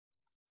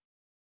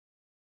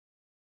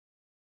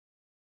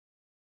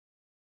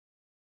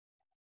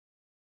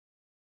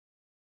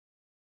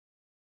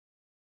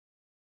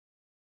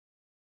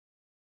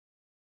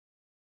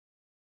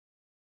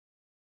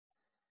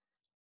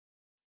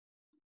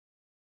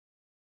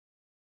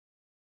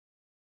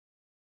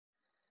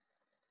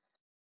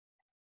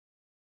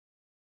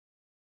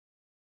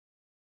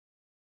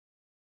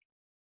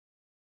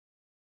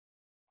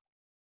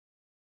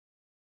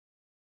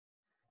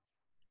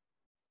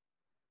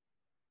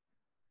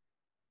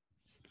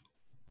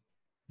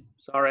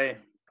Sorry.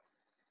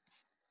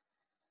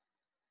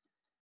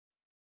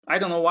 I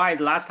don't know why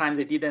last time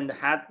we didn't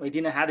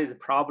have this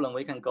problem.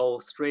 We can go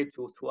straight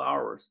to 2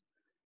 hours.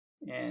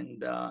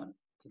 And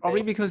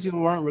probably because you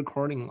weren't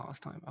recording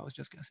last time. I was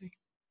just guessing.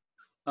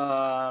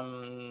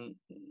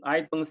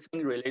 I don't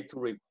think related to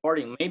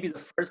recording. Maybe the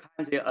first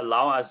time they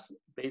allow us,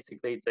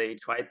 basically they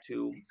try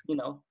to, you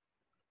know,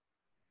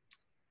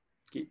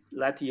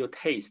 let you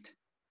taste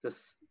the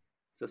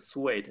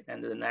sweet,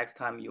 and the next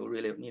time you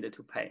really needed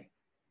to pay.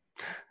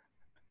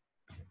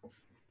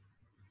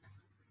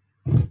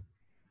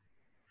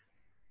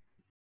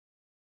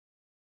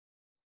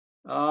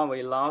 Oh,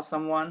 we lost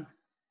someone.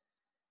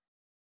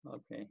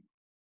 Okay.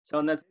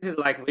 So this is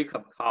like wake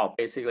up call,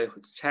 basically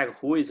check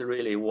who is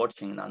really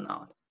watching or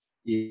not.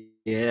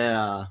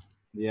 Yeah,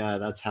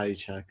 that's how you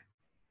check.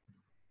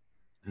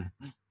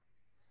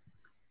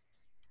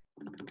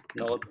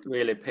 Not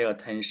really pay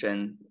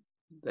attention,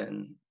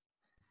 then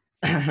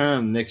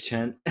Nick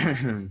Chen.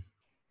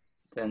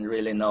 then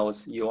really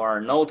knows you are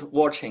not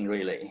watching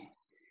really.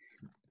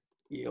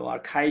 You are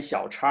开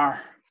小差。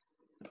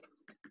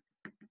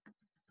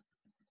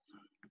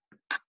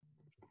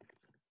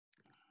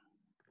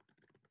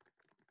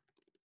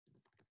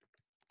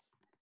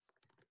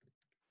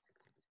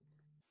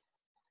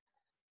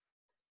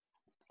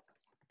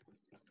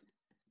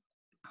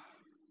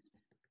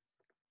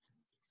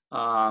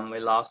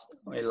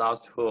We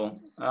lost who?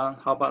 How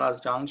about us,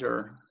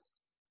 Juncture?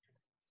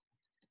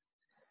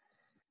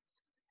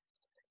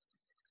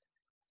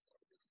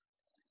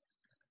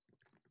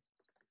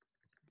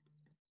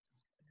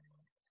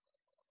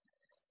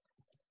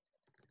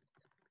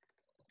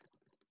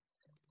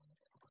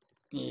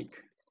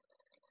 Nick.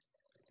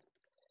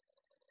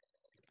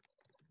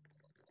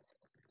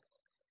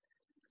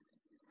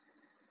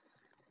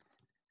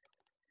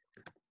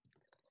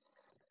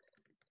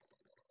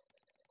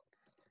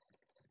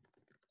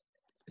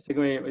 I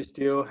think we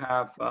still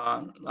have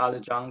other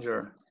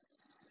Juncture.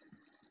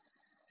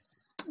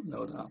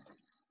 No doubt.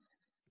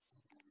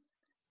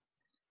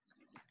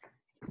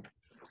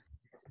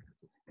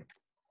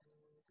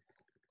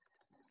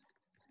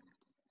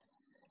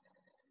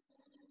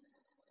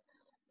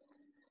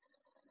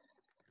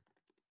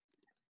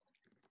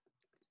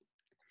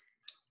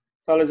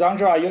 So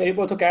Alexandra, are you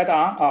able to get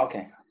on? Oh,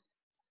 okay.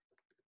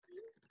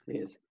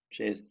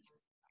 She is.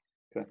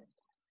 Good.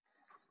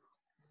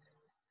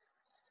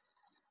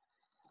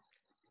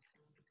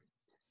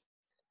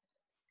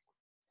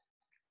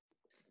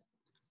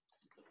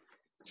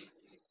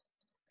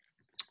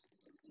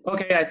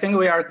 Okay, I think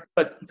we are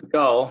good to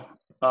go.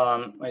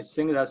 I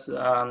think that's,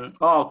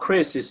 oh,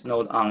 Chris is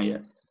not on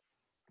yet.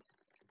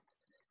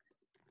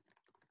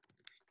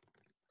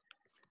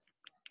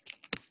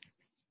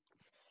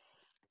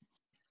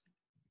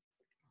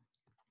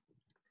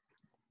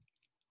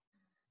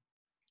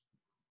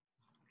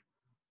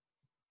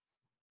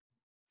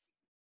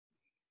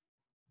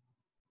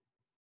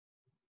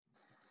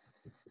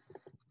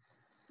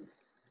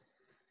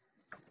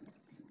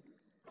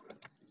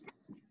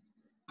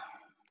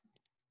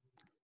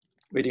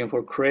 Waiting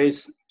for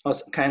Chris. Oh,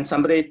 can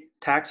somebody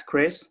text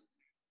Chris?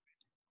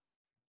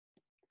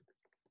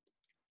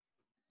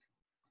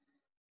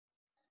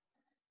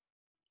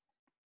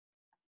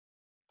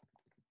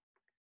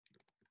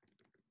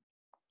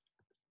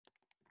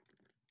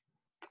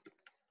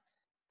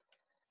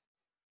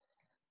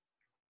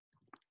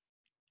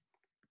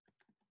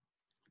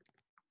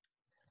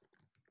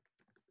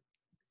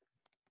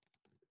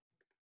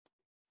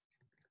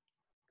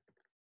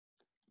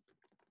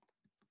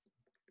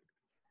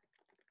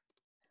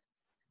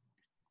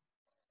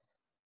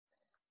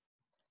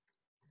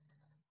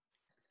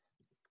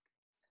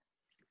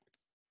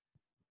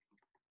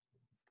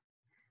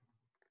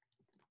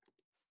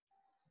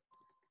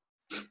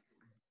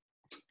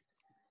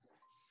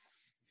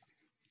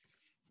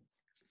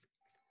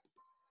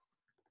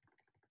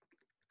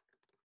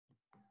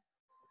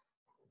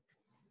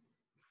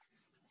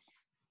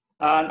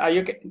 Are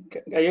you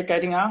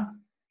getting on?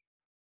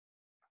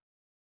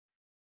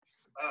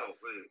 Oh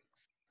wait,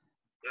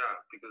 yeah,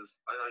 because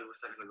I thought you were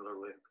sending another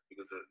link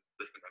because it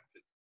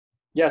disconnected.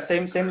 Yeah,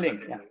 same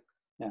link. Yeah, link.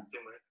 yeah,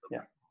 Same link. Okay.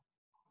 yeah.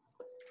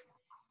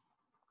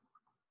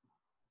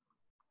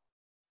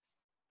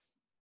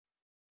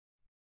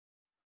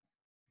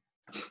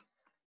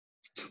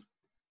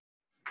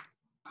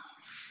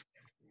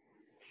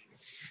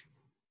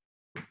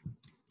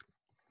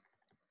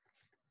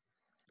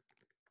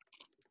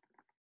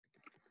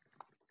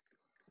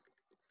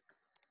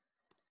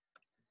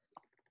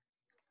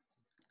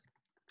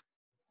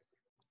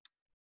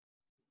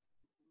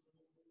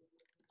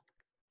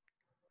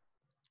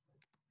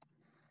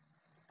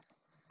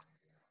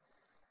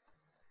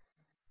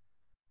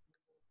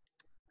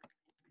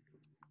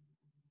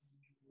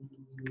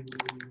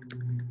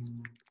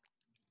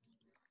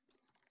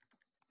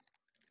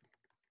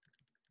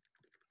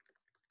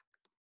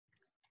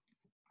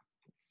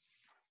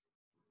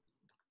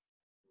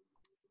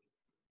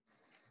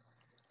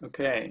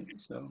 Okay,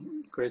 so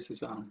Chris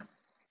is on.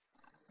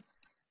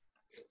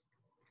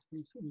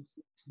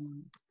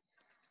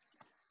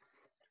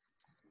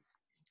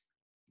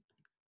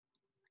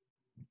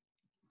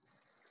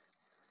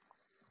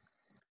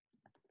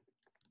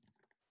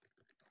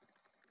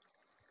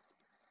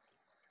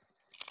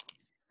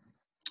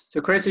 So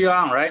Chris, you're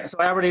on, right? So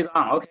everybody's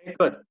on. Okay,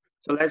 good.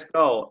 So let's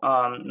go.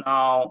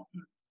 Now,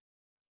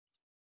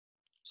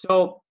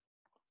 so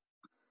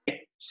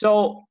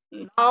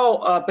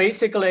now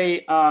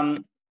basically, so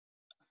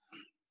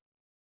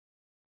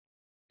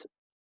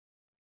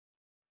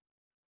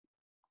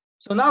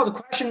now the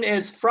question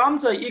is, from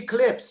the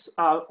eclipse,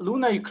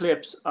 lunar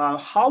eclipse,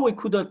 how we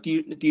could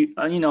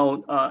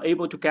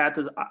able to get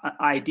the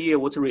idea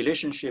what's the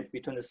relationship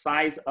between the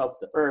size of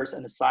the Earth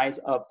and the size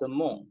of the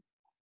Moon.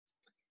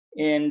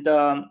 And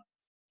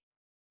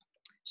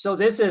so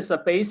this is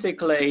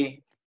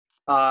basically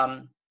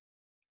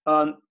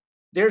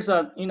there's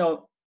a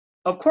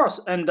of course,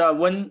 and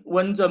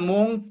when the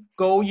Moon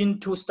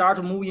start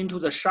to move into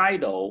the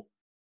shadow,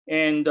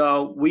 and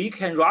we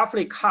can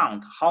roughly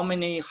count how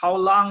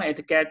long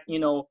it get,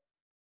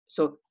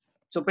 so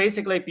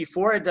basically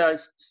before it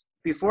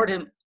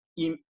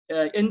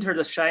enter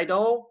the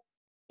shadow,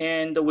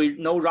 and we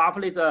know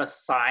roughly the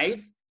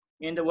size,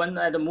 and when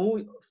the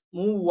move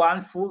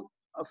one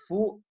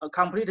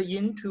completely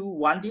into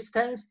one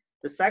distance,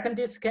 the second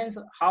distance,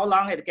 how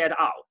long it get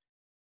out.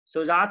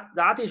 So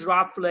that is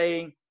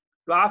roughly,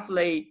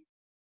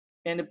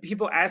 and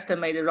people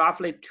estimate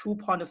roughly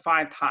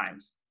 2.5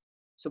 times.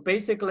 So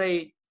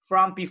basically,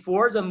 from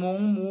before the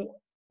Moon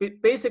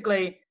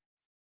basically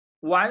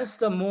once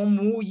the Moon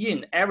move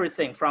in,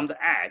 everything from the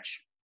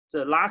edge,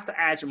 the last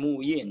edge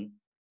move in,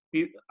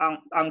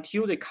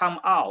 until they come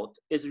out,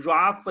 is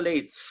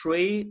roughly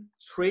three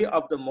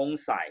of the Moon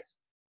size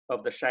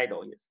of the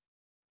shadow is.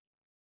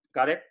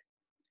 Got it?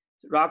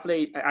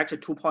 Roughly, actually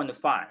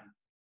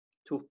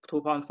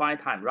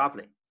 2.5 times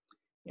roughly,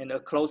 and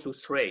close to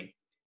 3.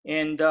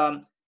 And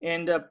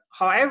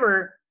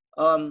however,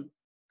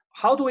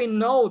 how do we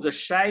know the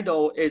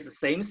shadow is the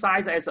same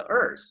size as the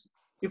Earth?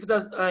 If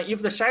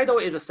the shadow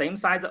is the same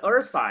size as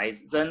Earth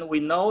size, then we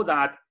know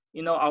that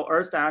our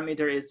Earth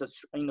diameter is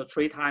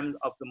 3 times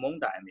of the Moon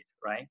diameter,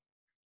 right?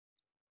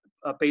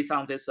 Based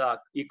on this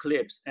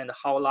eclipse and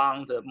how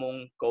long the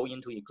Moon go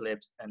into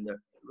eclipse, and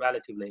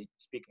relatively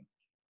speaking,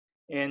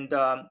 and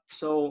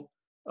so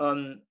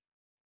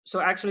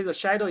actually the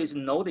shadow is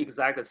not the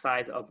exact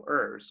size of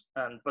Earth,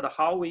 but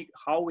how we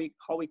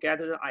get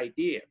the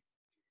idea.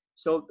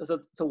 So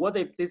what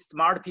these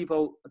smart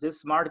people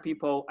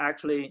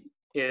actually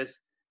is,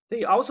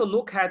 they also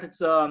look at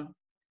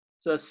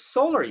the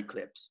solar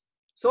eclipse.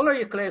 Solar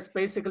eclipse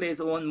basically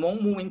is when Moon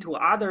moving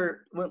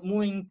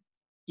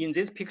in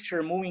this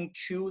picture, moving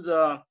to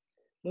the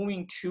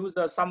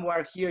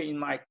somewhere here in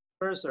my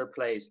cursor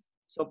place.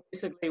 So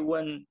basically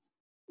when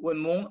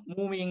Moon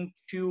moving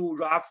to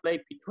roughly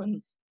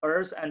between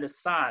Earth and the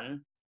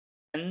Sun,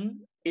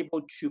 and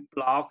able to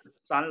block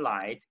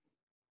sunlight,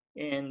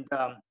 and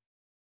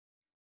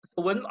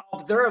so when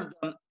observe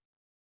the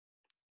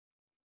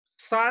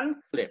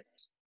sun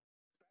eclipse,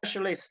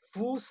 especially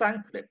full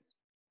sun eclipse,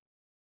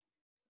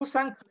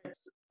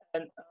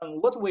 and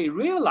what we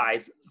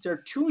realize, there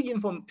are two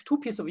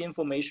pieces of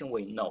information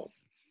we know.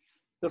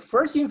 The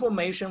first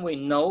information we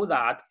know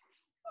that,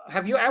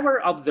 have you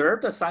ever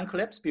observed a sun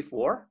eclipse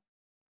before?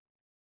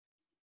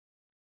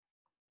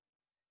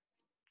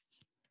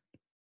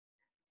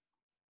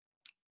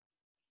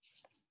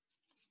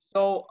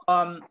 So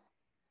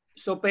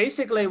so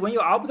basically, when you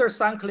observe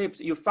sun eclipse,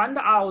 you find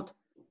out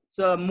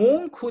the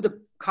Moon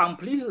could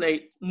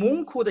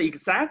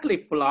exactly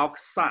block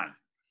sun.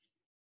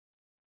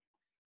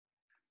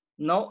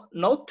 No,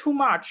 not too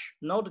much,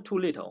 not too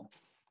little.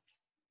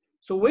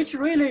 So which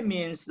really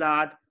means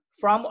that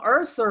from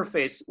Earth's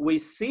surface, we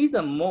see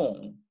the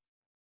Moon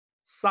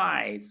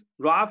size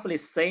roughly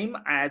same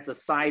as the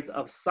size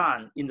of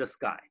sun in the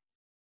sky,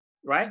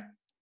 right?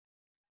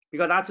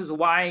 Because that is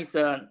why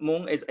the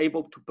Moon is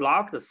able to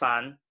block the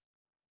sun,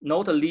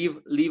 not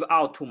leave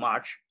out too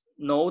much,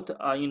 not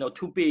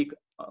too big,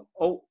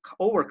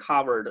 over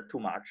covered too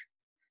much.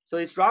 So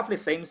it's roughly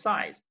same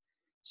size.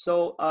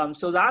 So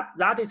so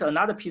that is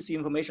another piece of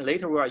information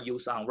later we are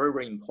use on, very,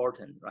 very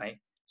important,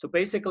 right? So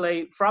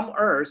basically from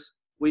Earth,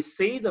 we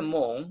see the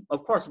Moon.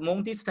 Of course,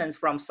 Moon distance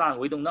from sun,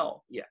 we don't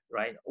know yet,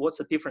 right? What's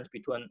the difference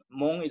between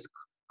Moon is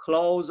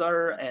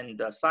closer and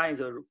the sun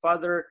is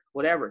further,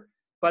 whatever.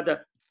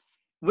 But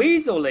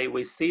visually,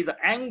 we see the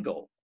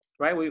angle,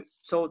 right?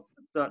 So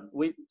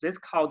this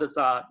called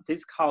the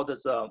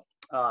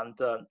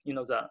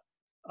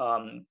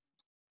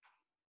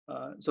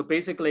so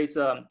basically it's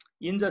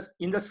in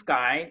the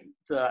sky,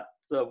 the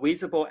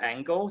visible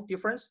angle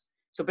difference.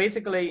 So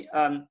basically,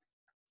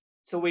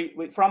 so we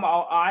from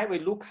our eye we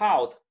look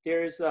out,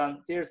 there's a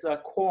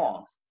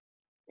cone,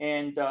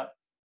 and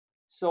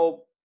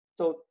so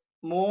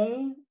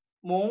Moon,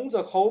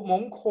 the whole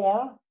Moon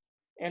cone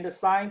and the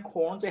sun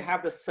cone, they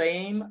have the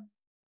same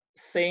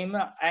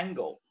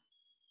angle,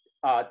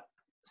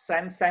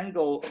 same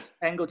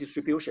angle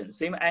distribution,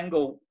 same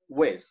angle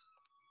width.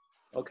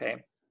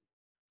 Okay,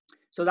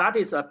 so that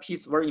is a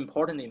piece of very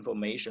important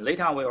information.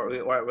 Later on,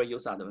 we'll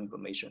use that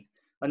information.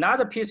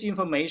 Another piece of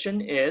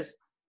information is,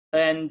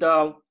 and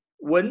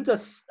when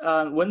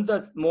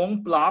the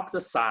Moon blocks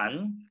the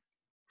sun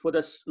for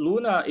the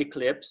lunar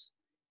eclipse,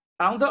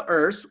 on the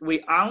Earth,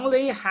 we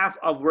only have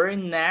a very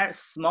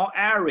small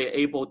area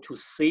able to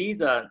see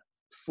the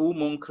full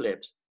moon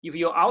eclipse. If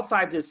you're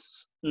outside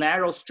this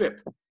narrow strip,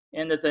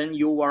 and then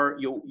you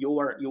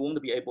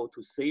won't be able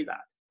to see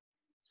that.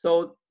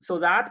 So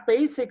that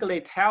basically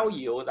tell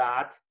you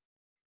that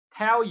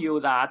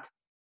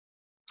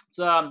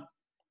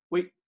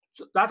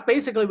that's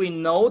basically we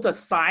know the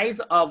size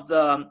of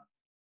the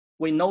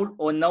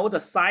the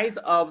size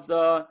of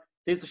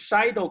this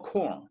shadow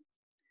cone.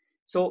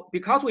 So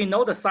because we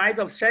know the size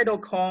of shadow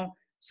cone,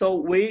 so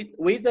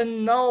we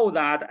then know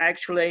that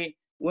actually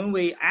when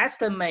we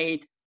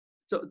estimate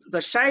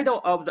the shadow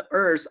of the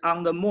Earth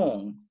on the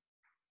moon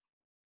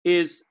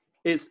is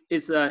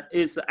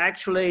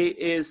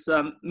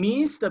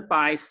missed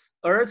by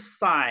Earth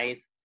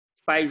size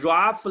by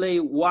roughly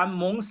 1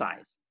 moon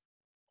size.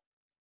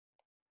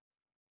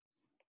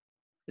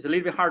 It's a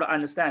little bit hard to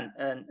understand,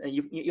 and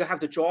you have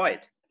to draw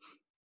it.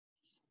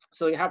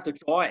 So you have to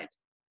draw it.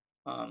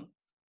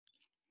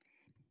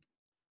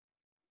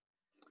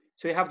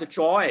 So you have to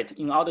draw it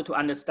in order to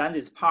understand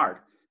this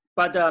part.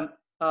 But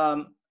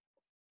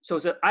so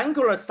the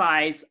angular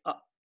size,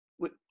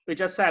 we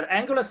just said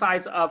angular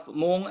size of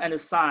moon and the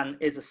sun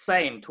is the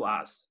same to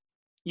us,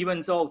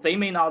 even though they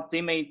may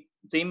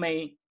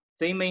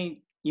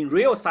in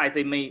real size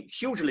they may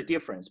hugely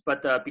different,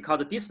 but because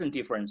the distance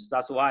difference,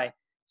 that's why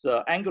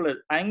the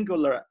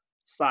angular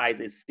size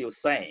is still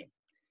same.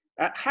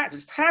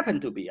 Just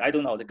happened to be, I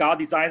don't know, the God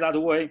designed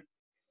that way.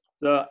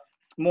 The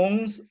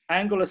moon's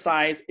angular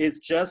size is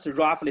just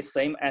roughly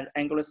same as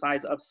angular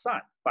size of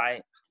sun by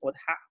what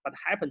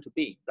happened to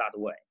be that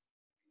way.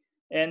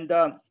 And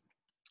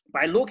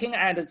by looking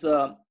at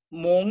the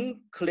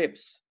moon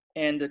eclipse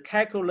and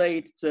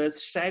calculate the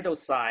shadow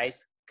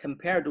size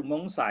compared to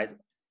moon size,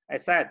 I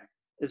said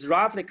it's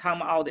roughly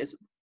come out is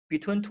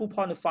between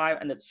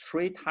 2.5 and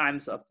 3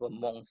 times of the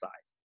moon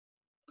size.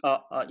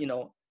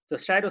 The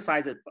shadow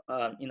size is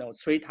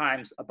 3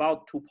 times,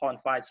 about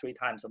 2.5, 3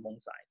 times the moon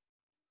size.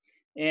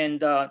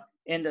 And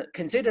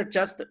consider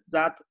just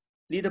that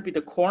little bit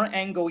of corner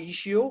angle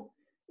issue,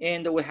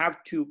 and we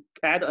have to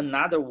add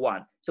another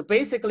one. So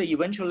basically,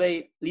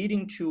 eventually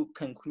leading to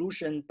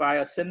conclusion by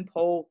a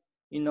simple,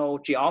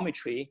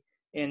 geometry,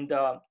 and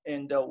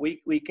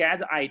we get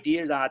the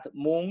idea that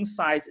moon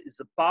size is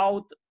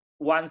about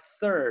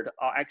 1/3,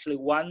 or actually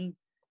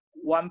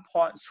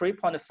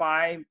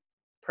 3.5%,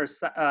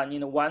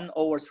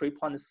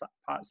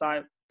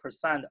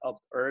 1/3.5% of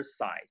Earth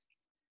size.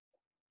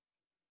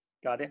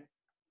 Got it?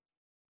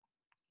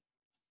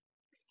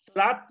 So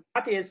that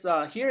is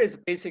here is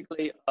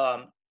basically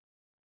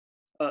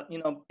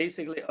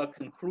basically a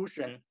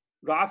conclusion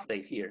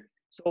roughly here.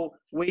 So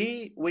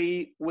we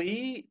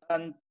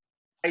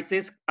by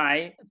this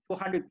guy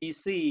 200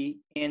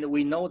 BC, and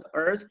we know the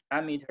Earth's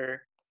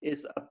diameter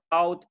is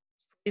about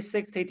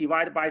 360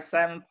 divided by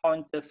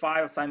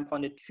 7.5 or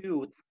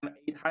 7.2 times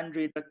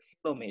 800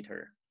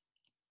 kilometer.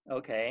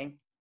 Okay,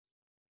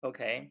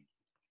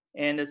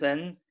 and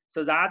then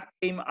so that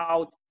came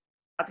out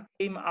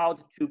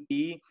to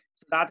be,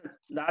 so that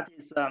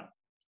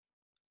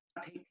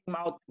came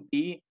out to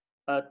be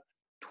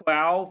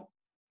 12.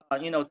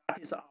 That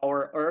is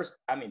our Earth's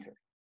diameter.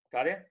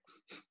 Got it?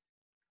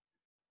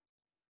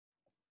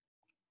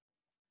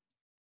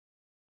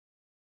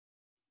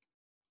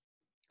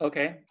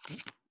 Okay.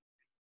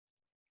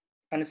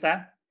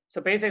 Understand? So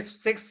basically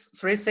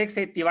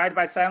 360 divided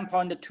by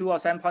 7.2 or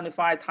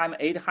 7.5 times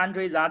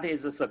 800, that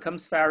is the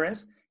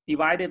circumference,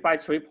 divided by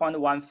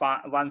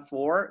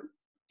 3.14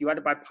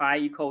 divided by pi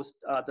equals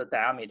the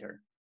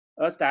diameter.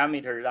 Earth's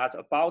diameter, that's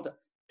about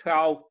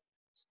 12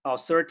 or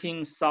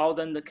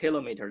 13,000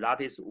 kilometers.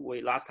 That is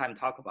we last time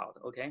talked about,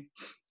 okay?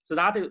 So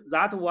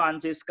that one,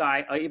 this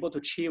guy are able to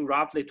achieve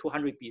roughly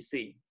 200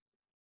 BC,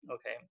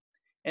 okay?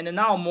 And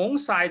now moon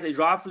size is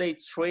roughly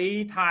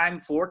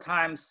 4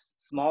 times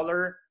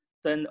smaller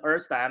than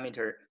Earth's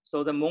diameter.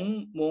 So the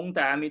moon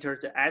diameter,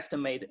 the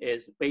estimate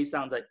is based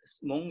on the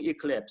moon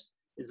eclipse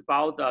is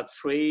about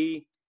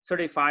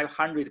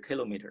 3,500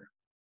 kilometers.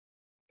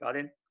 Got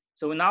it?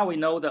 So now we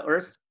know the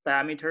Earth's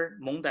diameter,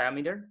 moon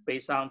diameter,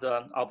 based on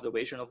the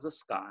observation of the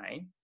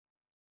sky.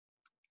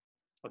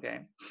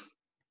 Okay.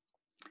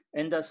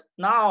 And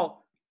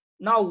now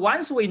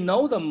once we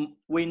know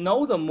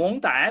the moon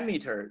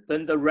diameter,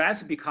 then the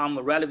rest become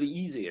relatively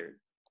easier.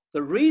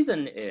 The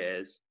reason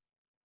is,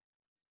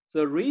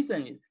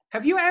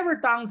 have you ever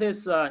done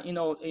this? In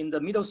the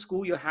middle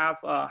school, you have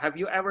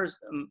you ever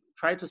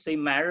tried to say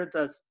measure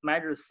the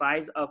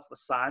size of the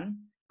sun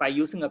by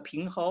using a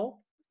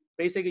pinhole?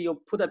 Basically, you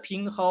put a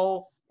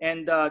pinhole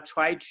and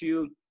try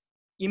to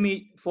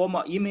form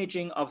an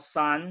imaging of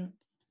sun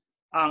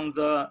on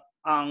the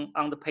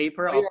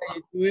paper. Oh, yeah,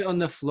 you do it on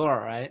the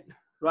floor, right?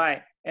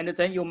 Right, and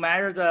then you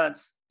measure the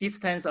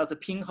distance of the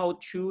pinhole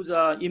to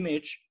the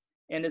image,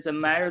 and then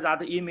measure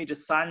that image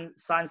sun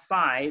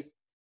size.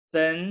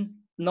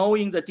 Then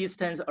knowing the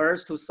distance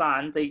Earth to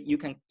sun, you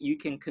can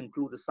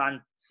conclude the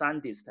sun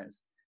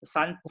distance,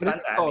 sun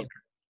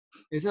diameter.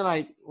 Is it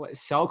like what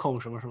小孔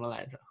什么什么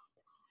来着？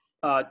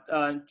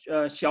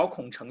小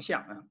孔成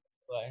像啊。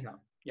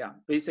Yeah.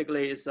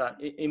 Basically, it's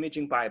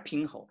imaging by a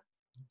pinhole.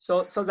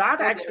 So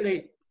that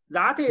actually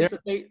that is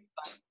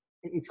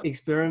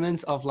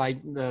experiments of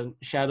like the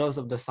shadows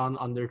of the sun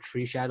under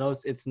tree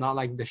shadows. It's not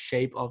like the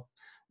shape of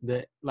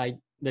the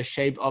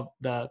shape of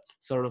the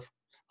sort of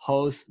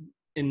holes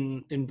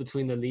in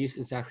between the leaves.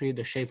 It's actually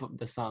the shape of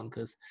the sun,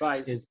 because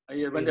right.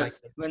 When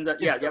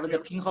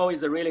the pinhole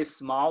is really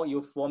small,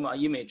 you form an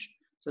image.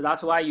 So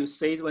that's why you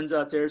see when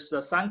there's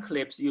a sun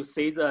eclipse, you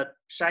see the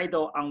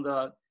shadow on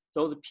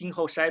those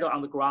pinhole shadow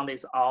on the ground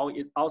is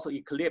also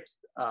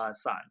eclipsed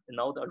sun,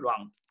 not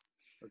around.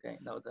 Okay,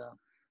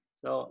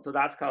 so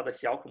that's called the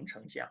小孔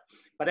成像.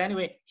 But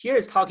anyway, here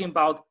is talking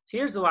about,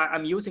 here's why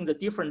I'm using a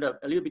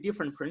little bit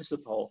different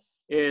principle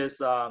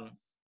is,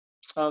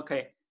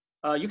 okay,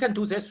 you can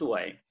do this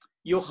way.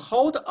 You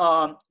hold,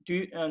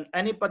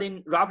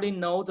 anybody roughly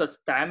know the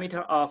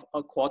diameter of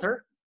a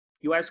quarter,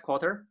 US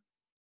quarter,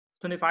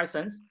 25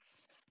 cents?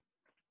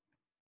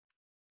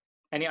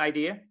 Any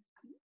idea?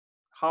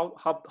 How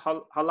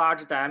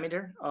large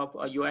diameter of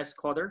a US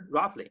quarter,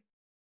 roughly?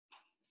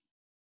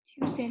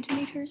 2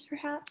 centimeters,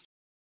 perhaps?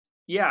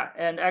 Yeah,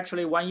 and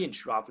actually 1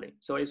 inch roughly.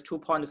 So it's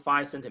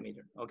 2.5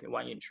 centimeter. Okay,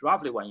 1 inch,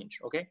 roughly 1 inch.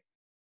 Okay,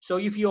 so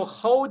if you're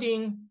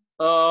holding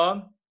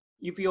a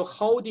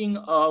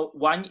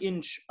 1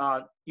 inch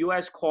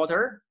US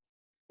quarter,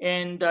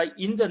 and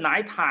in the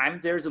nighttime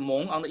there's a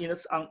moon on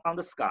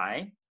the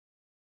sky.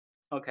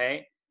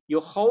 Okay, you're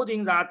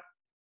holding that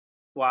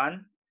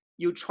one.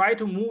 You try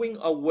to moving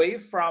away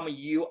from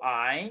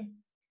UI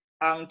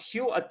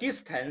until a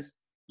distance.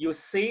 You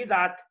see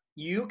that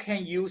you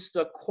can use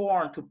the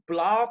corn to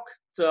block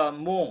the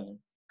moon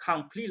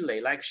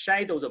completely, like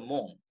shadow the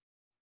moon,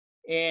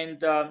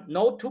 and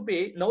not too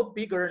big, not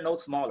bigger,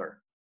 not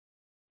smaller.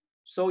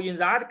 So in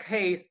that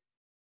case,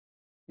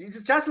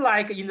 it's just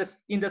like in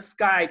the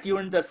sky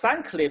during the sun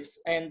eclipse,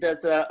 and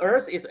the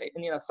Earth is,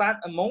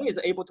 moon is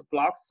able to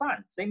block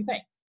sun. Same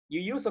thing.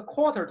 You use a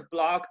quarter to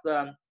block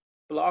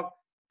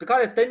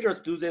because it's dangerous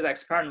to do this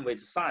experiment with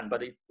sun,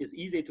 but it's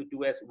easy to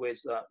do it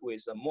with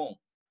the moon.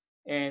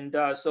 And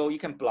so you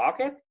can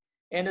block it,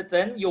 and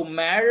then you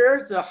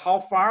measure how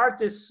far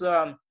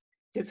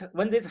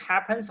when this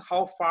happens,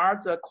 how far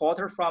the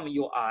quarter from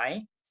your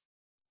eye.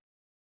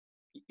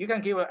 You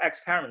can give an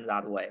experiment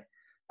that way.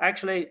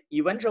 Actually,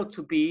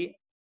 eventually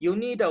you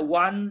need to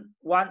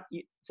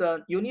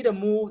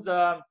move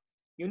the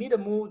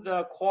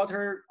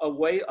quarter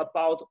away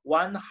about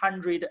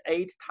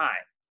 108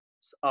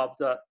 times of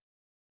the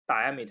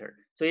diameter.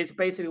 So it's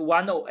basically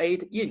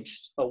 108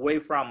 inches away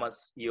from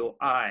your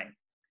eye.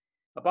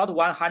 About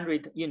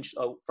 100 inches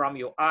from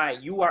your eye,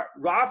 you are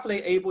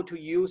roughly able to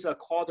use a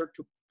quarter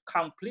to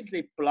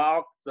completely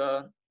block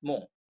the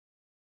moon,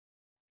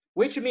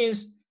 which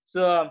means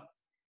the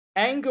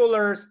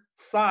angular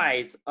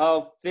size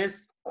of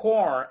this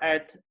corn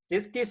at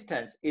this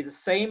distance is the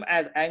same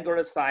as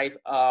angular size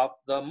of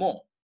the moon,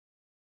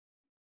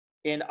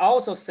 and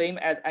also same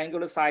as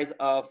angular size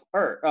of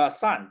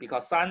sun,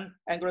 because sun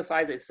angular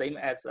size is same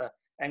as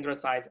angular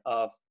size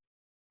of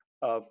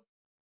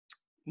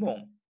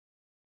moon.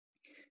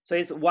 So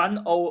it's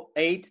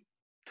 108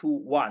 to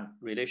 1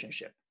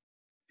 relationship,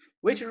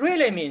 which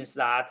really means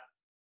that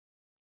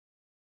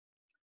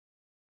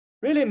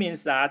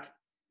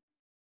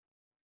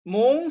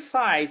moon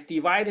size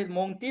divided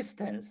moon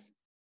distance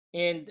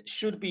and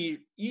should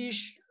be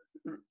each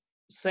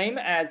same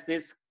as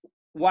this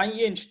 1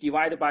 inch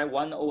divided by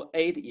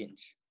 108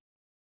 inch.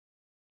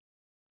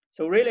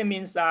 So really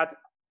means that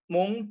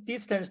moon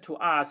distance to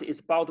us is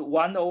about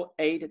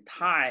 108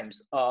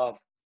 times of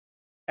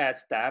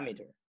S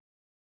diameter.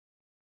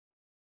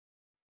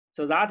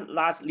 So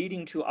that's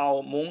leading to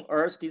our moon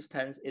Earth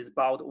distance is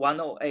about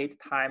 108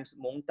 times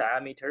moon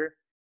diameter,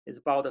 is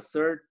about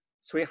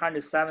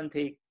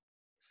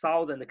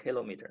 370,000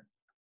 kilometers.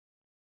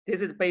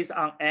 This is based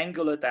on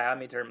angular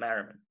diameter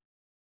measurement,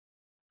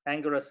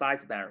 angular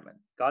size measurement.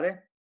 Got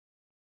it?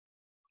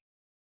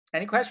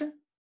 Any question?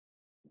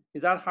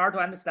 Is that hard to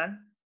understand?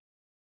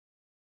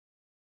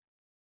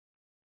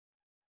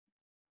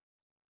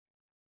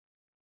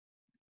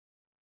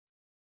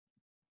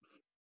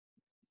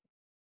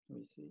 Let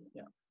me see.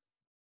 Yeah.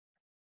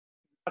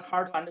 That's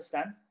hard to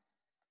understand.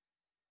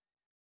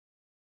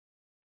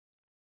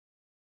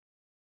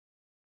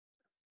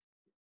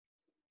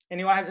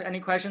 Anyone has any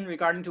question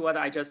regarding to what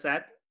I just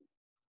said?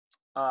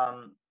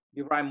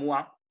 Before I move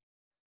on.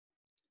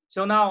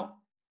 So now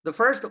the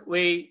first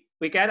we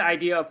get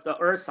idea of the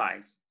Earth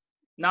size.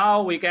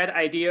 Now we get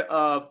idea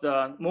of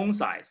the moon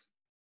size.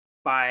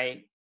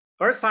 By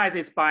Earth size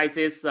is by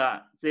this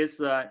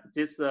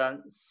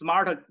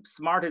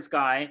smartest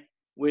guy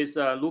with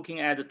looking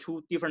at the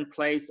 2 different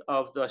places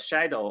of the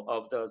shadow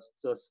of the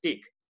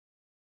stick,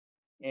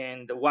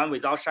 and one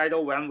without shadow,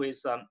 one with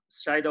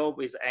shadow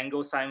with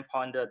angle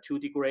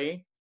 7.2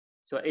 degree.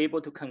 So able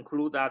to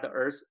conclude that the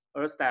Earth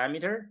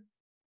diameter,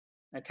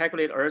 and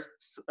calculate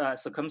Earth's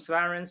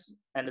circumference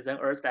and then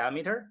Earth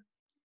diameter.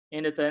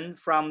 And then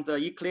from the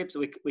eclipse,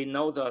 we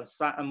know the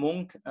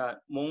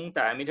moon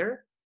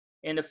diameter.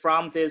 And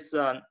from this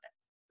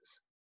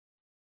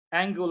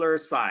angular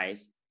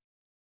size,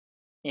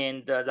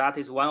 and that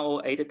is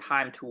 108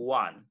 times to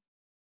 1.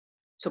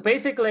 So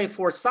basically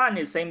for sun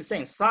is same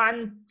thing.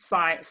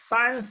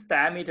 Sun's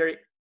diameter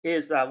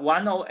is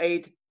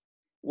 108,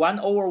 1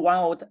 over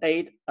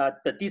 108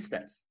 the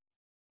distance,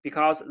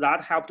 because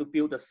that helps to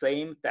build the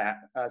same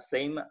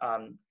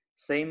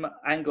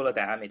angular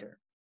diameter.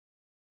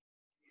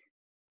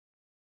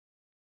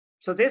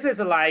 So this is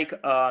like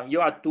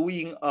you are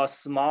doing a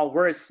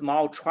very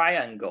small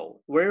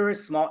triangle, very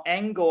small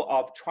angle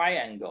of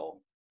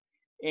triangle.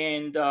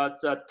 And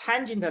the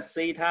tangent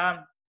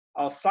theta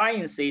or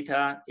sine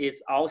theta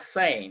is all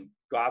same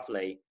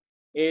roughly.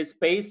 Is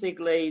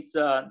basically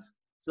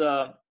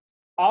the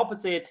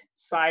opposite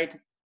side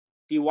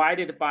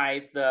divided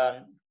by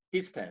the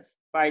distance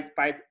by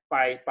the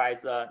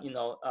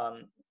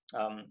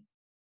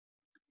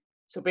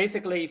so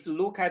basically if you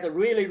look at a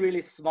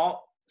really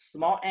small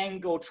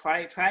angle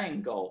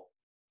triangle,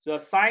 the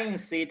sine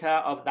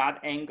theta of that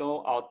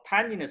angle or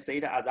tangent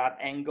theta of that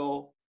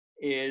angle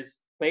is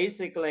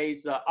basically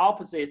the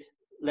opposite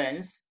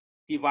length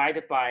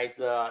divided by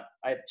the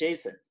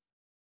adjacent,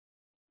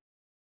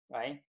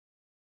 right?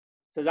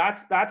 So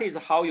that is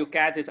how you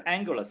get this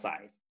angular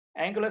size.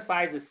 Angular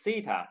size is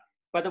theta,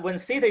 but when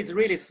theta is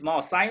really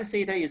small, sine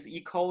theta is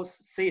equals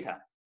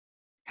theta.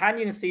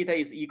 Tangent theta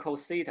is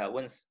equals theta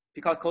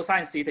because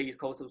cosine theta is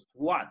equal to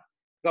 1.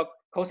 Because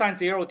cosine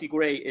 0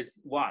 degree is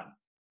 1.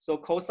 So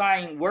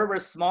cosine very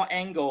small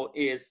angle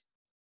is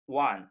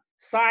 1.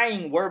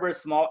 Sine very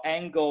small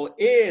angle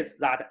is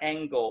that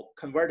angle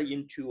converted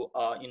into,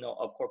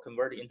 of course,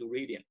 converted into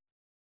radian.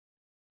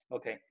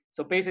 Okay,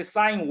 so basically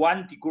sine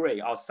 1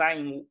 degree or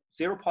sine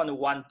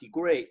 0.1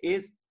 degree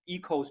is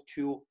equals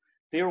to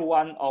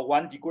 0.1 or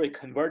 1 degree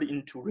converted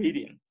into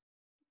radian.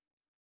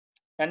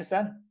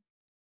 Understand?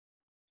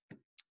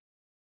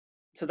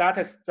 So that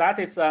is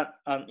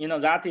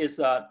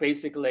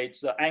basically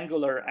the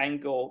angular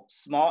angle,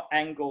 small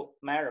angle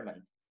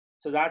measurement.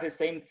 So that is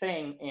same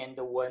thing. And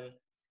when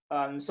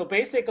so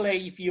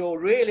basically, if you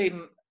really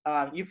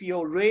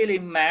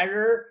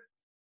measure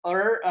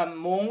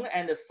moon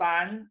and the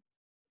sun,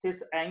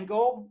 this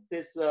angle,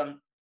 this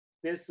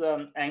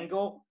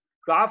angle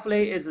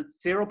roughly is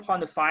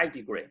 0.5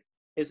 degree.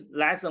 It's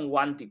less than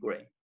 1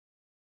 degree.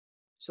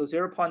 So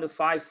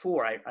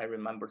 0.54, I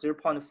remember,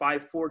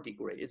 0.54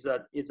 degree is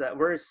a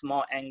very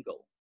small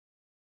angle,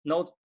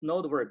 not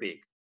very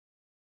big.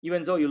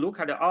 Even though you look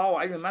at it, oh,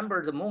 I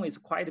remember the moon is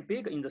quite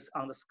big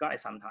on the sky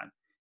sometime,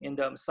 in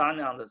the sun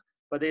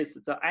but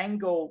the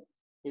angle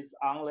is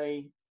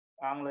only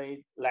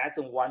less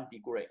than 1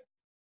 degree.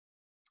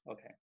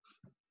 Okay.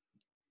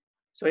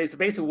 So it's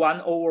basically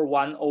 1 over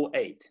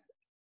 108.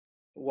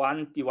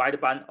 1 divided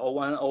by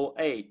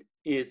 108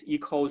 is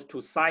equals to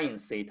sine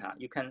theta.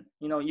 You can,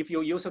 if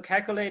you use a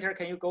calculator,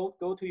 can you go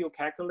to your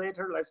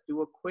calculator? Let's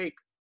do a quick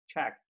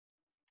check.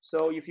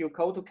 So if you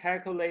go to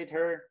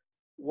calculator,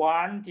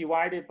 1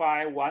 divided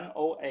by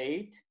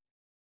 108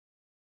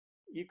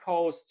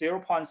 equals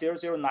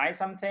 0.009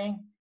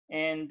 something,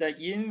 and the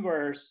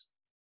inverse,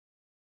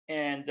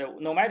 and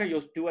no matter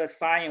you do a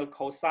sine or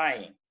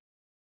cosine,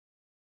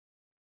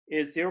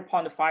 is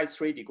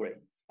 0.53 degree.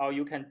 Or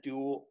you can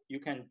do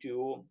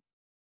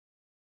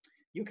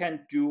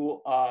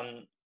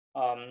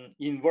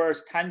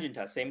inverse tangent,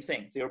 same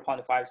thing,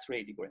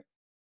 0.53 degree.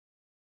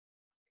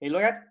 Can you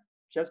look at?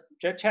 Just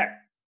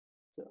check.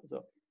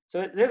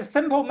 So this is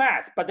simple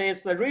math, but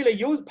it's a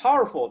really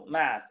powerful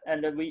math,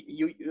 and we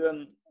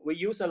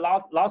use a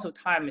lots of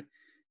time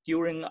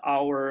during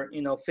our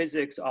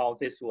physics of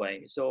this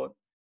way. So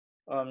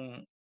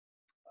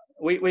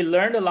we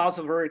learned a lot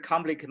of very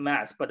complicated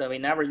math, but we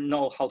never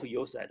know how to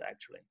use it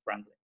actually,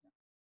 frankly.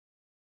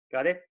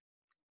 Got it?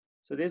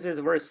 So this is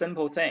a very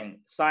simple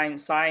thing, sine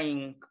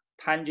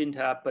tangent,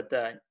 but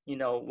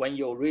when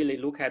you really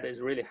look at it,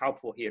 it's really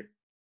helpful here.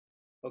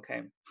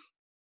 Okay.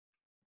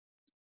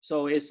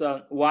 So it's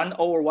 1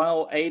 over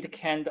 108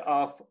 kind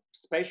of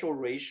spatial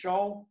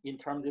ratio in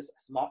terms of this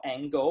small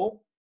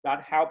angle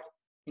that helps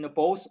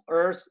both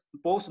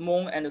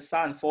moon and the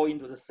sun fall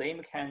into the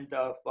same kind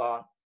of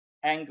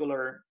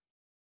angular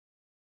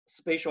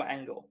spatial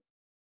angle.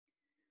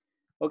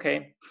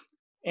 Okay.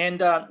 And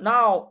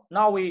now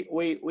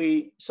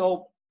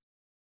so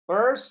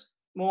Earth,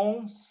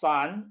 Moon,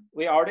 Sun,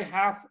 we already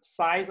have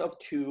size of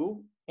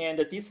 2 and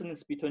the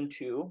distance between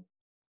 2,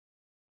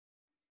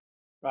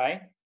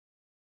 right?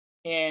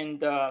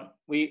 And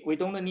we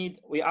only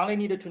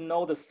needed to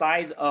know the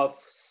size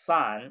of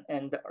Sun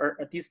and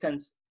the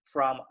distance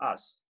from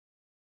us,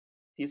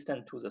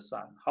 distance to the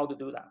Sun. How to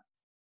do that?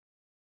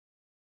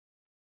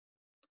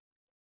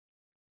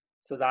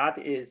 So that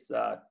is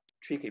a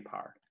tricky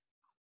part.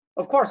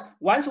 Of course,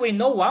 once we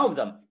know one of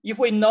them, if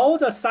we know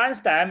the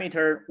sun's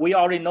diameter, we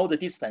already know the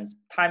distance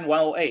times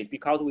 108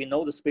 because we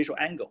know the spatial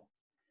angle.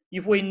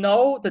 If we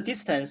know the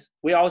distance,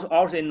 we also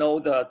know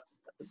the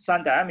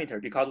sun diameter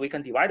because we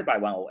can divide it by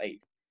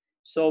 108.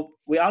 So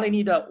we only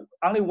need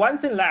only one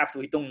thing left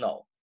we don't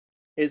know.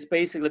 Is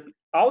basically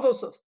all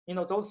those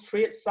those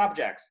three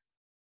objects,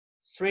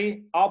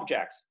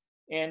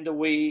 and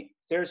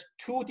there's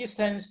two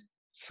distance,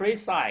 three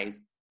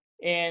sides,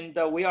 and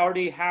we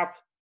already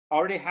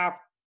have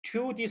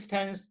two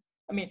distance.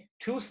 I mean,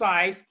 two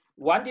sides,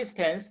 one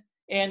distance,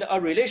 and a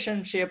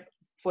relationship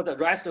for the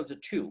rest of the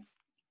two.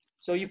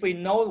 So if we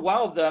know one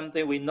of them,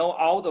 then we know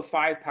all the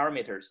 5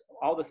 parameters,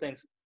 all the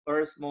things: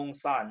 Earth, Moon,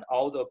 Sun,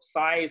 all the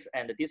size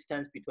and the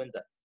distance between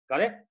them.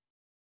 Got it?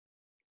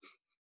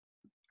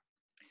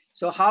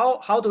 So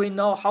how do we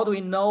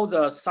know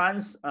the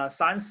sun's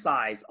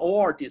size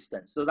or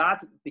distance? So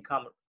that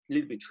become a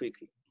little bit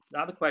tricky.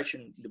 That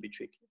question a little bit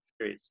tricky.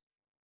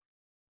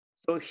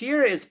 So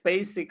here is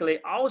basically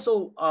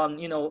also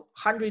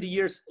 100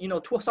 years,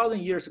 2,000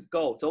 years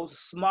ago, those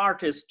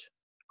smartest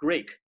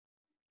Greek.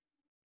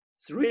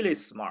 It's really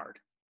smart,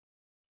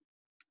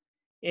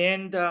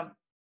 and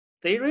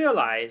they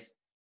realize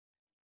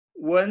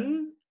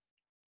when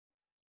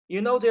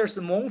there's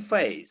a moon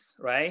phase,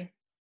 right?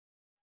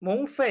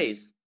 Moon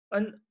phase,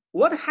 and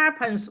what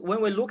happens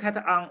when we look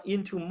at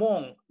into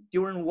moon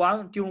during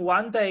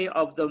one day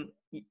of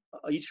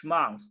each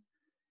month,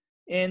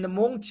 and the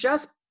moon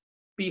just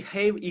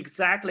behave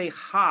exactly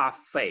half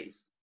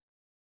phase.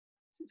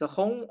 The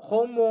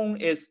whole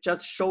moon is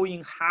just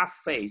showing half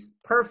phase,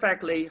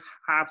 perfectly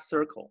half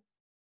circle.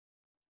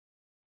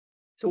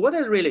 So what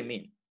does it really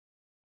mean?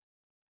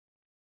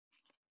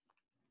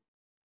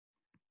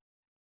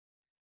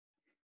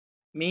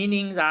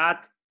 Meaning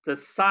that the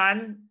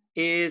sun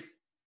is,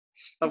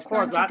 of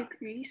course, that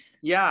degrees.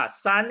 Yeah,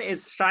 sun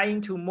is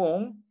shining to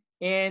moon,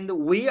 and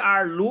we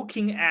are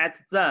looking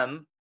at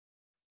them.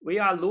 We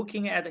are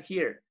looking at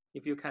here.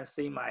 If you can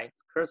see my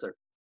cursor,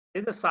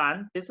 this is the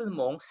sun, this is the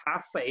moon,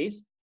 half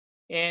phase,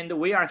 and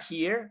we are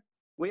here.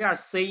 We are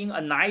seeing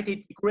a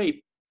 90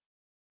 degree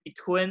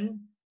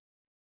between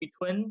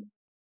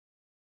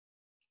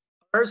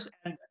Earth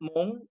and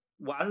moon,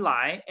 one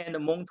line, and the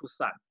moon to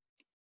sun.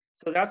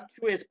 So that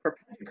two is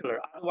perpendicular.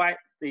 Otherwise,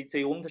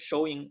 they want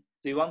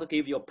to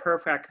give you a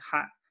perfect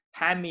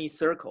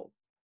hemicircle.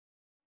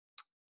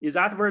 Is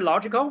that very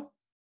logical?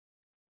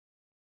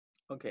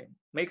 Okay,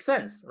 makes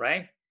sense,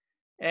 right?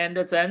 And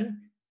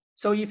then,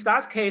 so if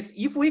that's the case,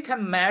 if we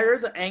can measure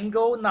the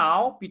angle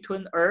now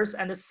between Earth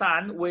and the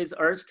sun with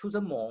Earth to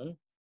the moon,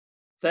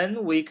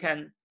 then we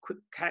can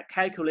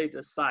calculate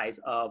the size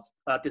of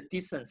the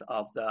distance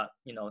of the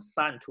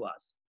sun to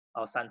us,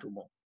 or sun to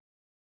moon.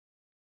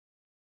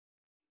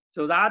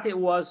 So that it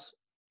was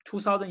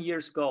 2,000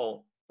 years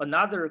ago.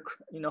 Another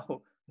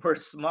very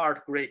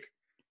smart Greek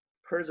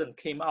person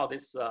came out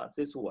this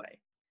way,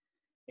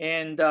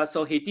 and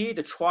so he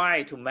did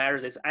try to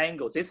measure this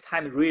angle. This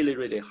time really,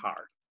 really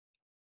hard.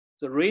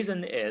 The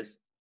reason is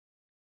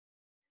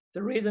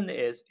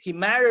he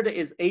measured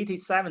is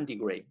 87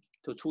 degree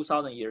to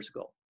 2,000 years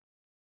ago.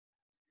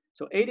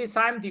 So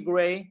 87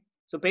 degree.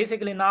 So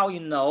basically now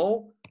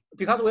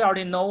because we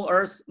already know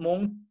Earth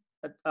Moon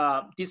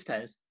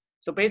distance.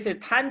 So basically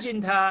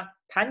tangent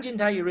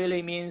it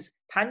really means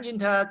tangent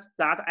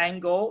that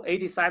angle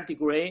 87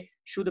 degree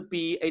should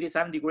be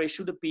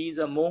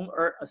the moon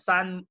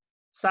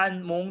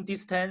sun moon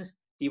distance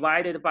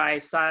divided by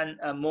sun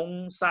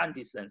moon sun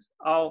distance.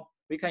 Or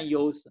we can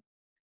use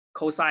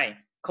cosine.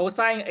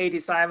 Cosine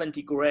 87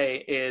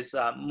 degree is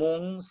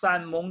moon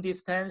sun moon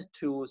distance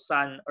to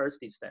sun Earth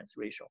distance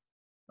ratio,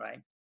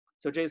 right?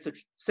 So just a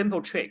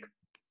simple trick.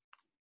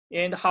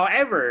 And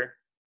however,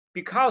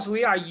 because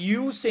we are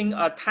using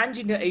a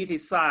tangent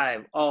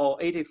 85 or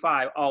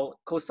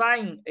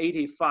cosine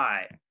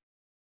 85,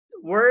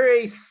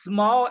 very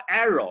small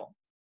error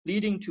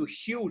leading to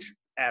huge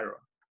error.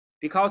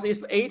 Because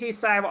if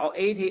 87 or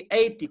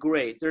 88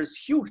 degrees, there's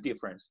huge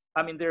difference.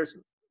 I mean, there's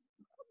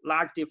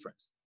large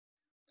difference.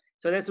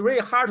 So that's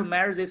really hard to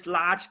measure this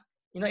large.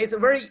 It's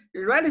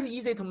relatively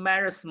easy to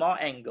measure small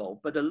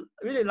angle, but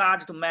really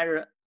large to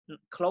measure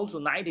close to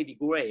 90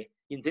 degree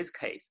in this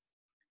case.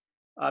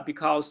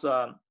 Because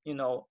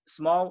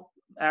small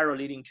error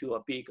leading to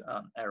a big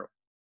error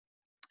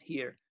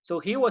here. So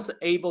he was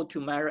able to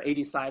measure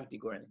 87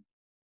 degree.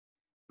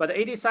 But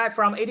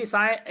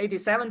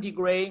 87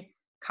 degree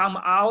come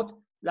out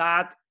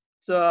that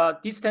the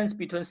distance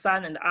between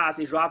sun and us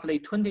is roughly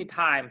 20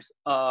 times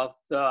of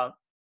the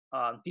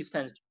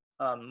distance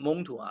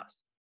moon to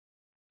us.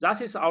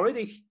 That is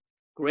already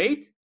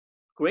great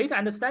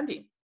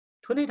understanding,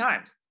 20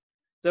 times.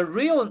 The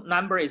real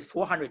number is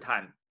 400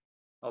 times,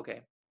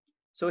 okay?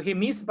 So he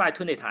missed by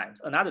 20 times,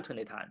 another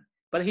 20 times,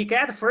 but he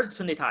got the first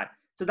 20 times.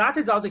 So that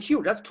is also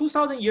huge. That's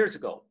 2,000 years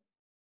ago,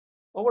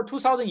 over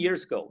 2,000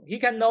 years ago. He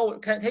can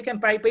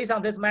based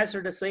on this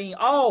method saying,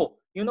 oh,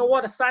 you know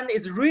what, the sun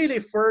is really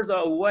further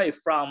away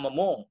from the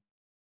moon,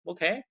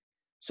 okay?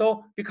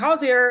 So because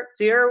their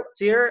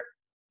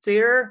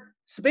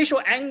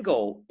spatial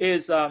angle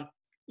is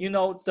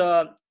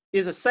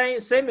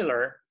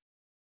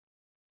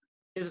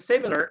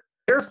similar.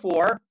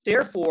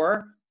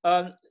 Therefore,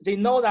 they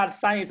know that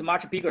sun is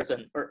much bigger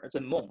than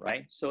moon,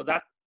 right? So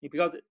that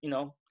because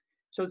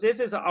so this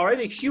is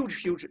already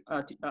huge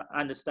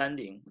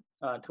understanding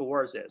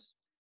towards this,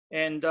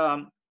 and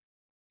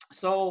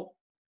so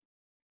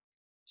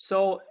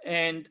So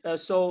it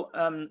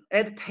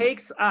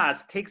takes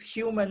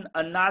human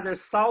another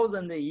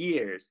 1,000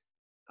 years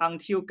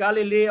until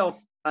Galileo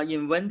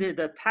invented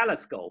the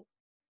telescope,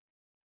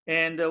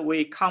 and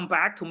we come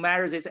back to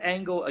measure this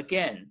angle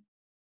again.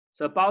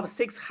 So about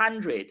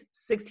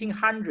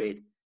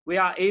 1600, we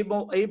are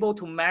able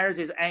to measure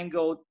this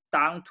angle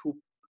down to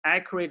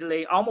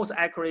almost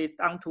accurately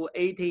down to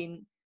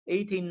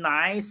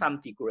 89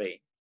 some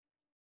degree.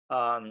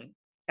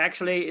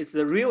 Actually, it's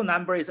the real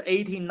number is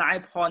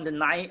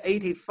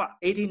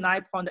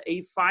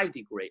 89.85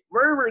 degree,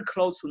 very, very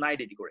close to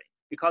 90 degree,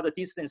 because the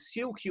distance is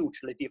so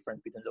hugely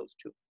different between those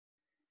two.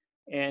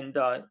 And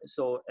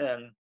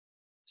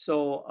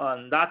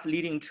that's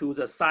leading to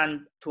the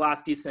sun to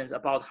us distance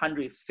about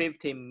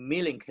 150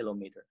 million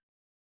kilometers.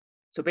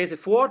 So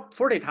basically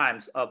 40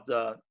 times of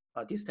the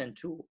distance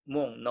to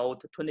moon,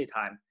 not 20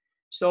 times.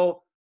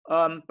 So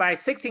by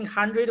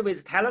 1600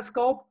 with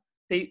telescope,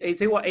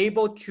 they were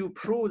able to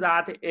prove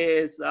that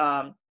is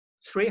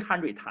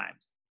 300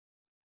 times.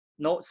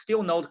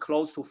 Still not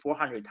close to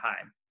 400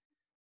 times.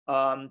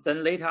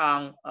 Then later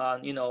on,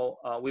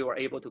 we were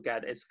able to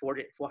get it's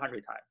 400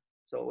 times.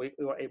 So we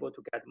were able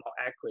to get more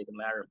accurate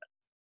measurement.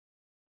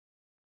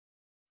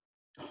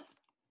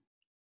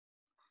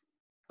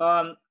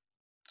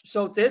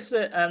 So this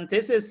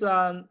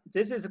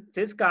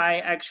guy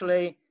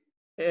actually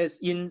is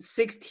in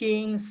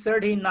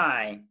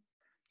 1639.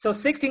 So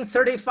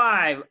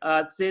 1635,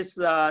 this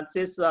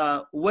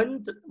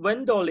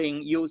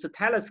Wendling used a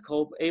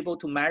telescope able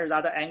to measure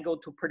that angle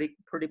to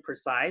pretty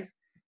precise.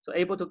 So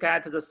able to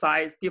get the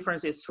size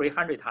difference is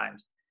 300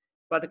 times.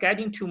 But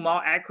getting to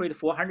more accurate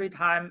 400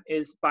 times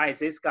is by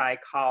this guy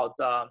called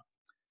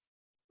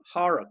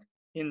Harrod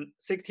in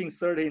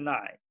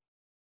 1639.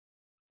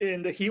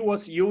 And he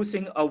was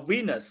using a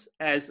Venus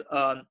as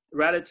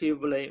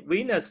relatively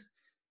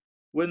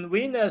when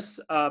Venus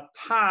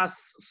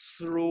pass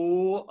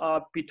through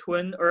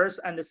between Earth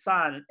and the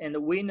Sun, and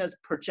Venus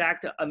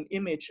project an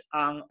image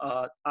on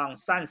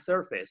Sun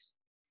surface.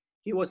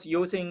 He was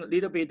using a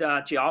little bit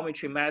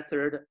geometry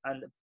method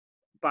and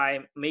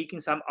by making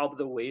some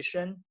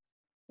observation,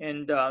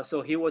 and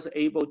so he was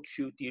able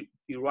to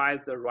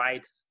derive the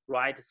right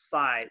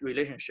size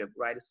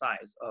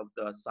of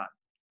the Sun.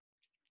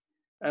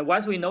 And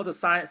once we know the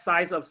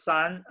size of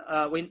Sun,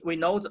 we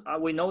know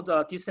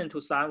the distance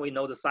to Sun. We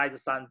know the size of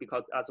Sun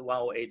because that's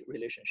 108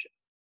 relationship.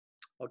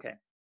 Okay.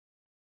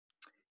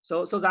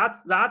 So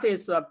that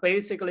is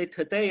basically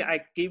today.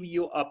 I give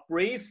you a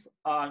brief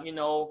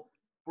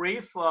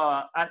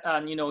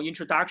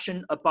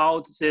introduction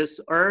about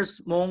this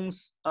Earth, Moon,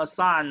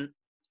 Sun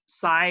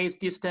size,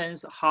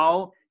 distance,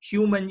 how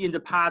human in the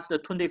past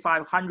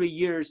 2,500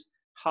 years,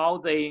 how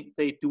they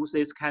do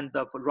this kind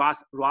of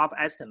rough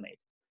estimate.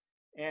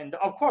 And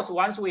of course,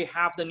 once we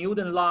have the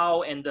Newton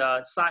law and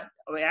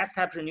we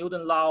established the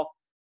Newton law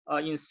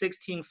in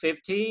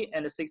 1650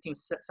 and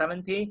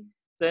 1670,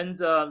 then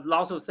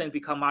lots of things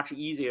become much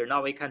easier.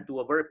 Now we can do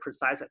a very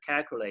precise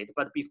calculate.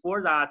 But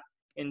before that,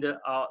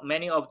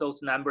 many of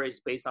those numbers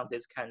is based on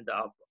this kind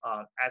of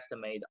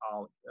estimate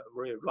of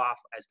very rough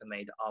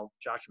estimate of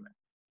judgment.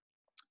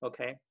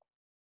 Okay.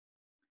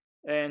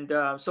 And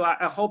so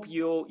I hope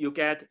you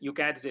get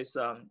this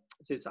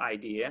this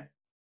idea.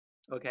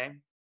 Okay.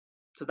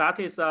 So that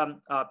is the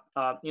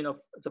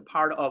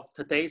part of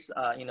today's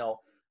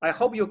I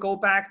hope you go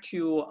back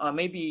to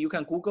maybe you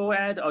can Google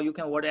it or you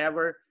can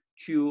whatever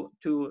to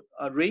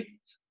read,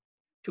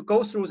 to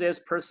go through this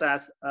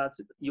process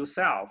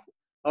yourself.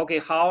 Okay,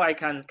 how I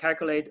can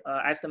calculate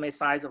estimate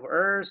size of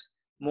Earth,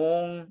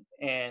 Moon,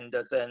 and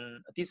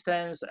then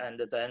distance,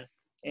 and then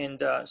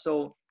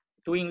so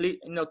doing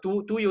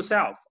do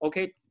yourself.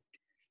 Okay,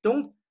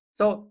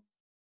 so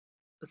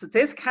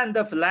this kind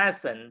of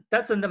lesson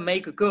doesn't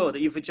make good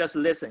if you just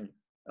listen.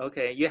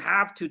 Okay, you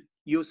have to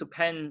use a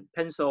pen,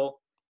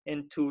 pencil,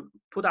 and to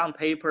put on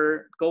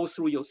paper, go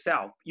through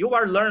yourself. You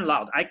will learn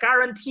loud. I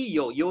guarantee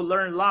you'll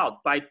learn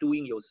loud by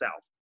doing yourself.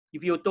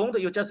 If you don't,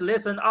 you just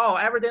listen. Oh,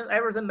 everything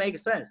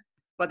makes sense,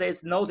 but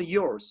it's not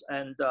yours.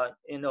 And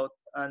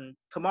and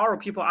tomorrow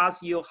people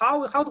ask you,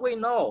 how do we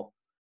know?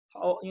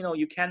 How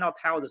you cannot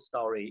tell the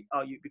story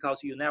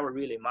because you never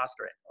really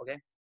master it. Okay.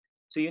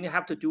 So you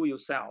have to do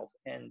yourself,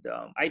 and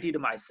I did it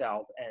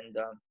myself, and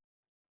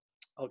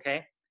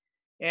okay,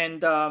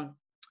 and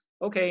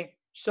okay.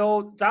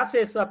 So that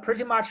is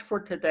pretty much for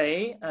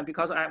today,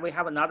 because we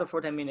have another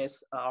 14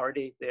 minutes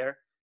already there,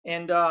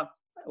 and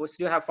we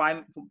still have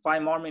five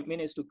more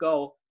minutes to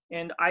go.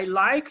 And I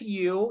like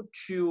you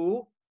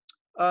to.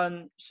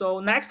 So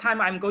next time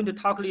I'm going to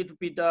talk a little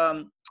bit.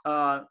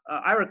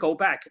 I will go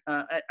back.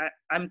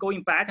 I'm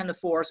going back and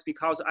forth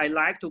because I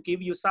like to give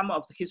you some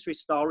of the history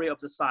story of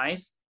the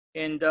science.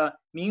 And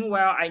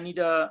meanwhile,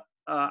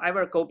 I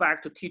will go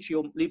back to teach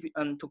you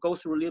to go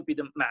through a little bit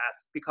of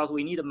math, because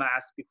we need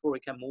math before we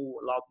can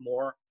move a lot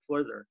more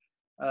further.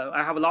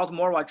 I have a lot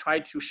more I try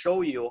to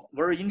show you,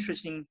 very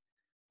interesting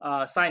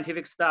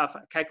scientific stuff,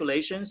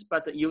 calculations,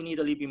 but you need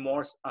a little bit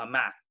more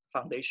math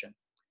foundation.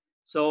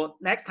 So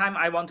next time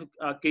I want to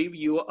give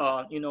you,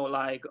 you know,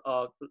 like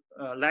a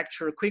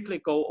lecture, quickly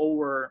go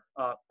over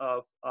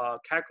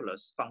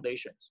calculus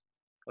foundations,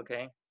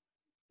 okay?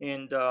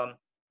 And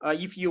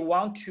if you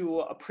want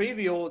to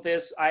preview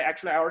this, I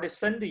already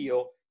sent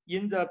you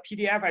in the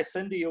PDF. I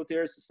sent you.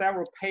 There's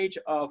several page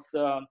of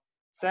the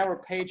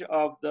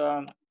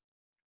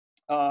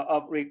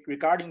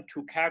regarding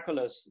to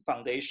calculus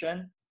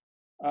foundation.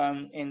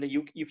 And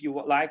if you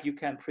would like, you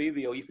can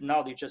preview. If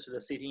not, you just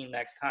sit in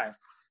next time.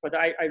 But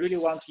I really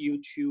want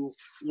you to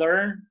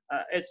learn.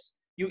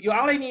 You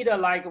only need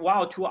like 1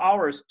 or 2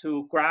 hours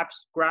to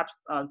grasp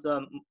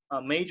the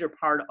major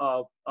part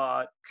of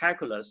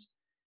calculus,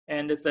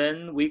 and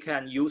then we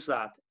can use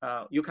that.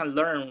 You can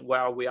learn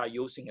while we are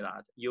using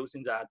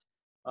that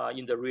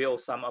in the real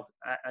sum of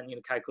and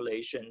in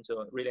calculation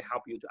to really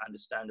help you to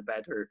understand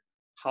better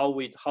how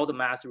the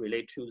math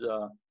relate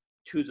to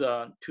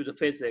the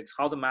physics,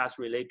 how the math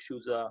relate to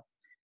the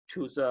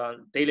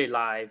daily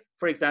life.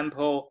 For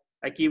example,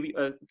 I give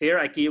a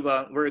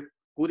very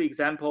good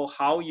example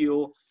how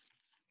you.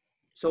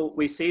 So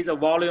we see the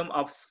volume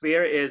of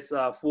sphere is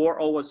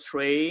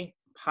 4/3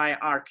 pi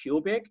r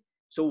cubic.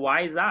 So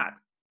why is that?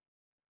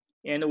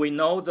 And we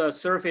know the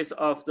surface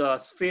of the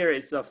sphere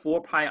is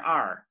 4 pi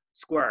r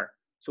squared.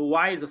 So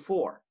why is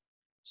 4?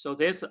 So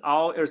this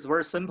all is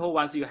very simple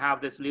once you have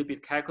this little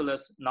bit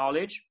calculus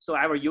knowledge. So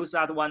I will use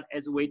that one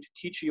as a way to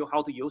teach you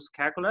how to use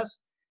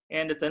calculus.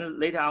 And then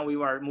later on, we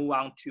will move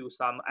on to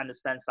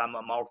understand some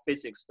more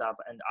physics stuff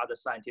and other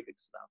scientific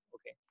stuff,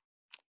 okay?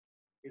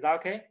 Is that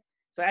okay?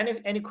 So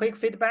any quick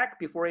feedback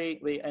before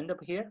we end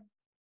up here?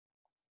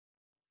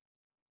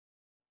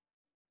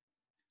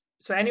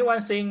 So anyone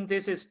saying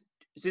this is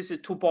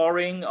too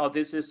boring, or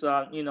this is,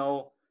 you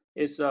know,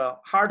 is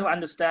hard to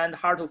understand,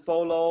 hard to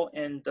follow,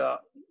 and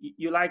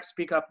you like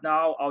speak up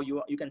now, or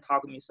you can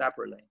talk to me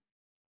separately.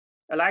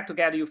 I'd like to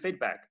get your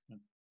feedback.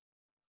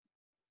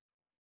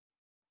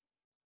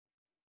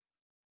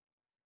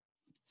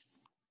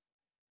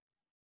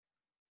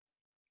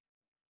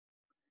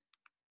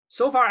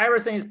 So far,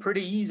 everything is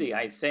pretty easy,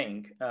 I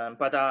think.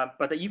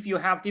 But if you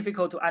have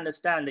difficult to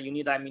understand, you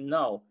need to let me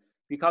know,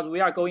 because we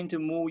are going to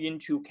move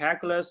into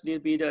calculus a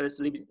little bit.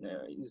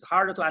 It's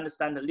harder to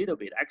understand a little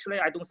bit. Actually,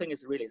 I don't think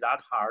it's really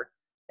that hard.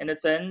 And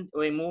then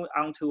we move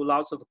on to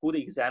lots of good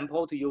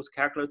example to use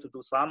calculus to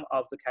do some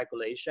of the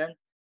calculation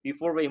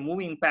before we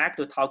moving back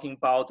to talking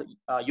about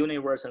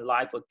universe and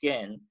life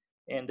again.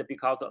 And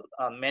because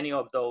many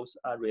of those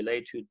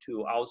relate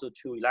to also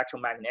to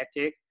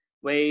electromagnetic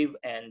wave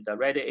and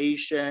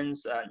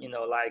radiations, you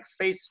know, like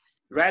phase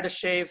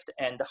redshift,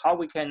 and how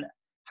we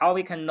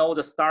can know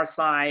the star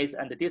size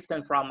and the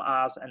distance from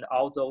us, and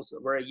all those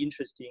very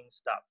interesting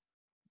stuff.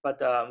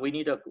 But we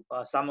need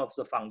some of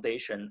the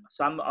foundation,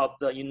 some of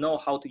the, you know,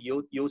 how to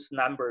use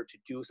number to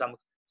do some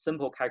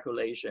simple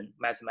calculation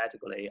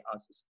mathematically, or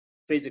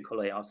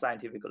physically, or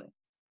scientifically.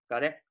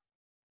 Got it?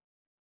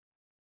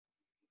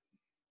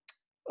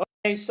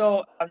 Okay,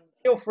 so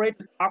feel free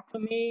to talk to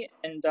me,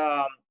 and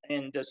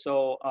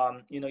so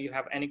you know, you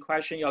have any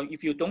question, or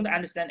if you don't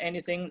understand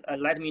anything,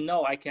 let me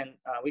know.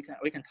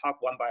 We can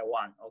talk one by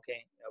one.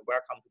 Okay,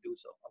 welcome to do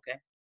so. Okay,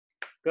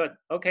 good.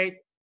 Okay,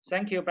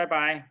 thank you. Bye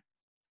bye.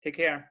 Take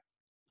care.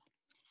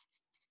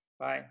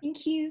 Bye.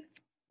 Thank you.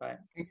 Bye.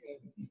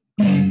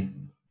 Okay.